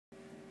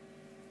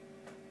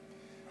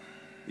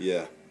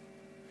Yeah.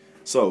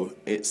 So,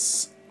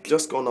 it's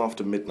just gone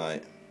after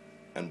midnight,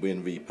 and we're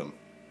in Reepham.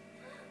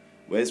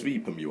 Where's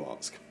Reepham, you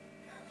ask?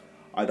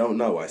 I don't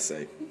know, I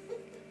say.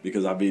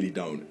 Because I really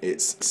don't.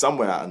 It's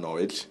somewhere out of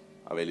Norwich.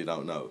 I really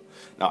don't know.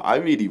 Now, I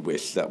really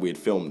wish that we'd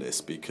filmed this,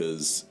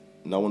 because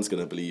no one's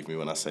going to believe me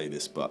when I say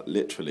this, but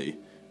literally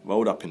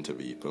rolled up into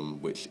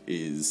Reepham, which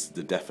is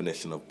the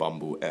definition of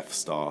Bumble F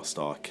star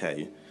star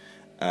K,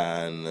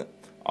 and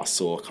I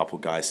saw a couple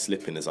guys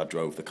slipping as I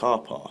drove the car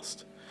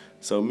past.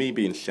 So me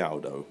being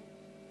ShaoDow,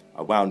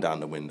 I wound down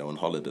the window and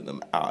hollered at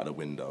them out of the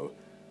window,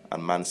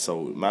 and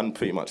man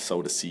pretty much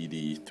sold a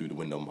CD through the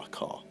window of my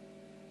car.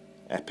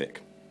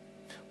 Epic.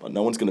 But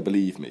no one's going to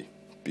believe me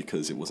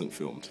because it wasn't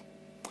filmed.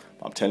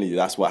 But I'm telling you,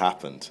 that's what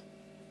happened.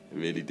 It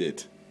really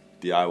did.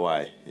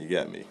 DIY, you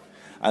get me?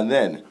 And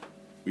then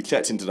we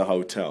checked into the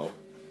hotel,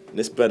 and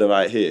this brother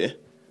right here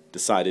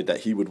decided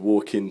that he would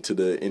walk into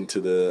the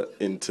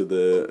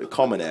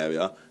common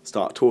area,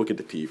 start talking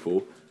to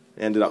people.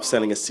 He ended up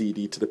selling a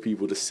CD to the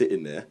people just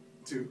sitting there.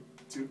 Two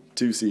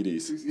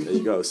CDs. There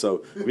you go. So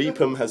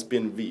Reepham has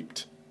been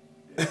reaped.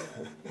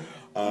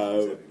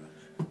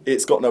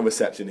 It's got no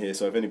reception here,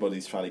 so if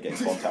anybody's trying to get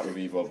in contact with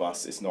either of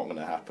us, it's not going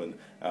to happen.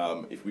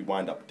 If we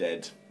wind up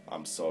dead,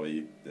 I'm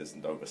sorry, there's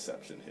no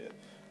reception here.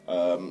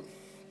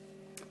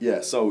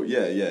 Yeah, so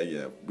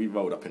yeah. We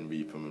rolled up in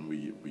Reepham and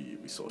we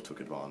sort of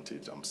took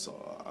advantage. I'm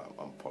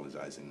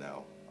apologising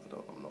now.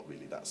 I'm not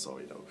really that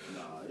sorry though.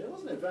 Nah, it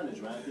wasn't an advantage,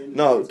 man.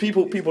 No,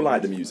 people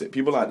like the music.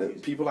 People like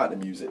the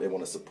music. They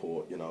want to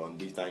support, you know, and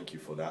we thank you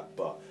for that.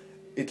 But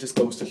it just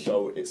goes to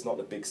show it's not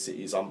the big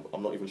cities. I'm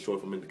not even sure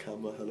if I'm in the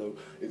camera. Hello.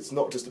 It's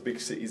not just the big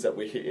cities that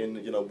we're hitting.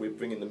 You know, we're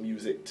bringing the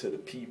music to the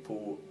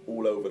people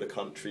all over the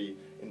country,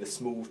 in the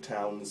small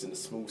towns, in the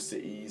small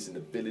cities, in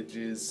the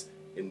villages,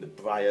 in the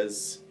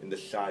briars, in the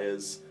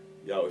shires.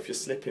 Yo, if you're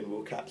slipping,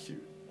 we'll catch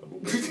you. And we'll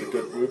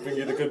bring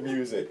you the good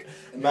music.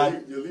 And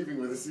Man, you're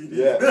leaving with a CD.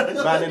 Yeah,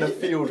 man in a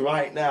field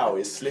right now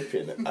is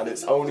slipping, and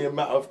it's only a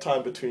matter of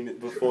time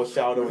before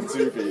ShaoDow and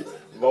Zuby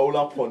roll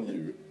up on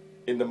you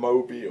in the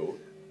mobile,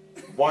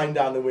 wind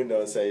down the window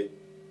and say, "Do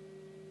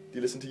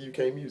you listen to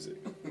UK music?"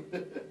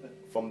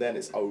 From then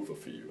it's over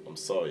for you. I'm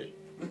sorry.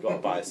 You've got to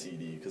buy a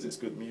CD because it's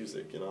good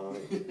music, you know.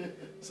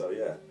 So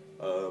yeah,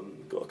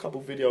 got a couple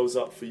videos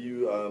up for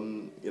you.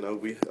 You know,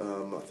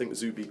 I think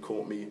Zuby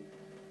caught me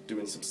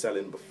doing some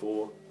selling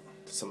before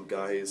to some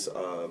guys,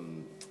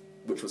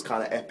 which was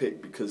kind of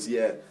epic because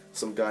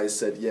some guys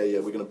said, yeah,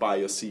 we're gonna buy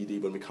your CD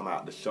when we come out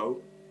of the show.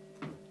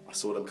 I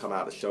saw them come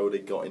out of the show. They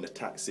got in a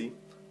taxi.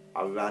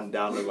 I ran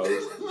down the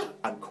road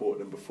and caught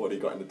them before they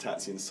got in the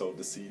taxi and sold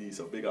the CD.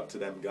 So big up to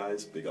them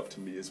guys, big up to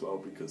me as well,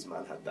 because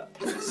man had that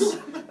pace,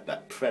 had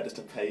that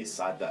predator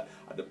pace, I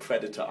had the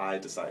predator eye,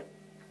 just like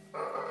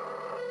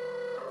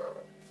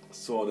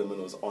saw them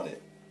and was on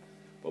it.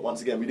 But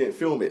once again, we didn't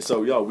film it,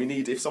 so yo,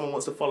 if someone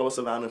wants to follow us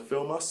around and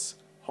film us,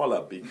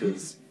 holla,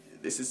 because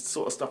this is the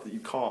sort of stuff that you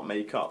can't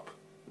make up,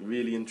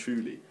 really and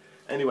truly.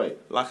 Anyway,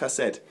 like I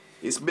said,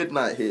 it's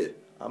midnight here.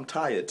 I'm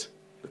tired.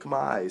 Look at my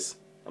eyes.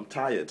 I'm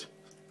tired.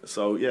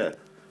 So yeah,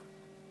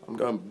 I'm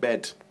going to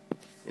bed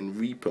in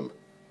Reepham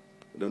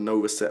with no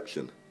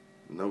reception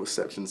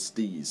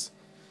steez.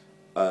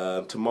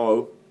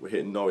 Tomorrow we're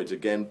hitting Norwich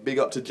again. Big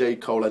up to J.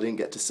 Cole. I didn't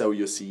get to sell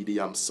your CD.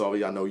 I'm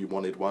sorry. I know you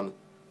wanted one.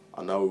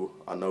 I know,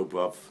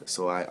 bruv. It's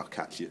alright. I'll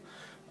catch you.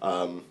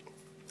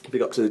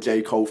 Big up to the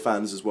J. Cole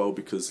fans as well,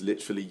 because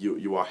literally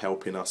you are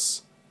helping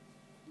us.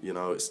 You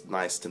know, it's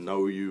nice to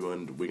know you,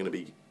 and we're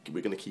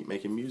gonna keep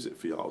making music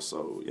for y'all.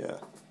 So yeah,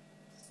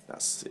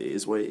 it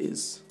is what it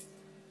is.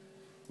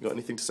 You got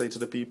anything to say to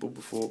the people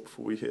before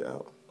we hit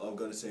out? All I'm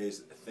gonna say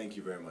is thank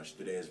you very much.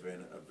 Today has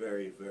been a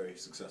very, very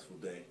successful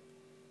day.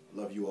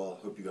 Love you all.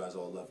 Hope you guys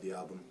all love the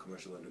album.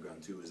 Commercial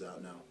Underground 2 is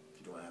out now.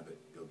 If you don't have it,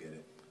 go get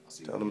it.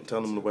 Tell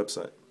them the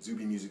website.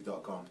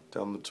 ZubyMusic.com.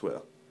 Tell them the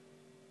Twitter.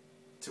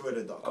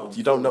 Twitter.com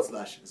you don't know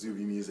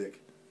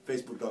 /ZubyMusic.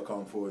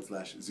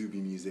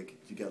 Facebook.com/ZubyMusic.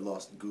 If you get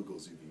lost, Google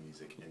Zuby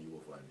Music and you will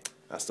find me.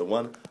 That's the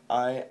one.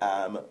 I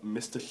am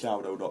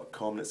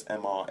MrShaoDow.com. That's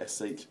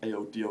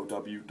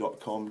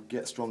MrShaoDow.com.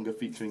 Get Stronger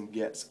featuring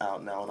Gets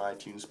out now on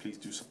iTunes. Please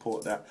do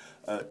support that.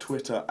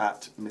 Twitter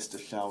at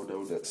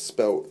MrShaoDow. That's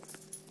spelled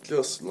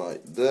just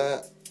like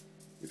that,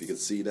 if you can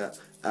see that.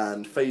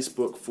 And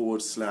Facebook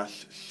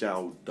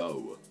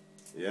 /ShaoDow.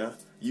 Yeah.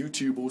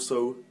 YouTube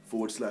also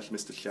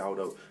 /Mr.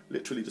 ShaoDow.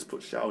 Literally just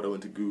put ShaoDow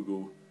into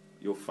Google.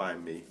 You'll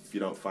find me. If you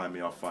don't find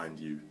me, I'll find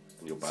you,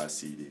 and you'll buy a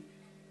CD.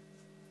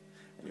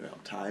 Anyway,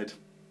 I'm tired.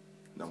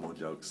 No more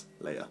jokes.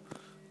 Later.